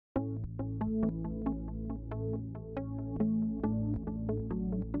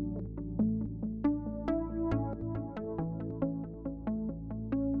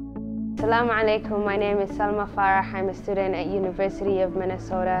Assalamu alaikum. My name is Salma Farah. I'm a student at University of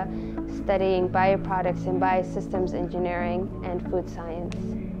Minnesota studying bioproducts and biosystems engineering and food science.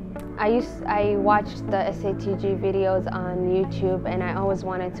 I watched the SATG videos on YouTube and I always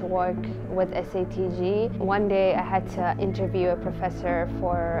wanted to work with SATG. One day I had to interview a professor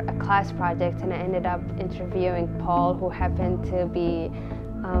for a class project and I ended up interviewing Paul, who happened to be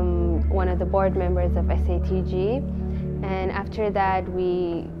one of the board members of SATG. And after that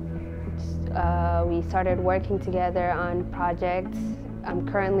we started working together on projects.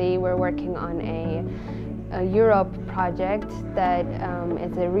 Currently we're working on a Europe project that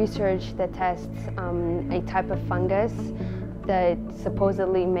is a research that tests a type of fungus that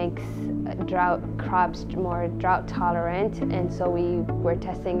supposedly makes crops more drought tolerant, and so we're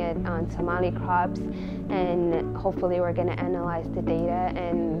testing it on Somali crops, and hopefully we're going to analyze the data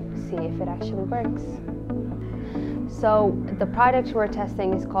and see if it actually works. So the product we're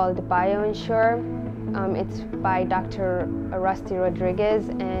testing is called BioEnsure. It's by Dr. Rusty Rodriguez,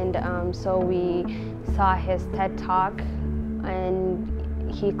 and so we saw his TED Talk,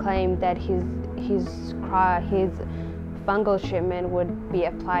 and he claimed that his fungal treatment would be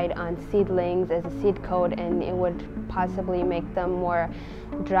applied on seedlings as a seed coat, and it would possibly make them more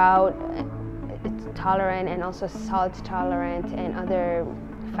drought tolerant and also salt tolerant and other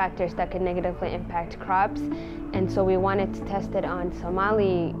factors that could negatively impact crops. And so we wanted to test it on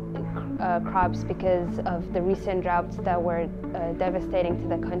Somali crops because of the recent droughts that were devastating to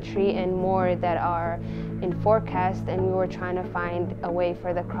the country and more that are in forecast, and we were trying to find a way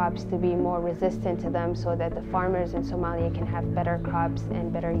for the crops to be more resistant to them so that the farmers in Somalia can have better crops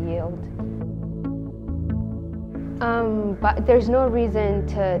and better yield. But there's no reason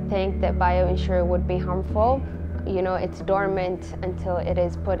to think that BioEnsure would be harmful. You know, it's dormant until it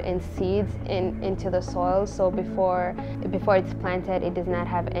is put in seeds into the soil. So before it's planted, it does not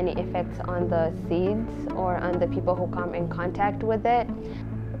have any effects on the seeds or on the people who come in contact with it.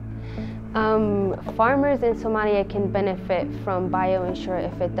 Farmers in Somalia can benefit from BioEnsure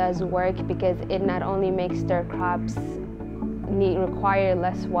if it does work, because it not only makes their crops require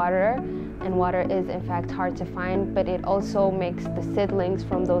less water, and water is in fact hard to find, but it also makes the seedlings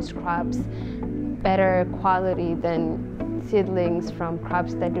from those crops better quality than seedlings from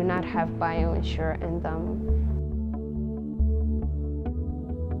crops that do not have BioEnsure in them.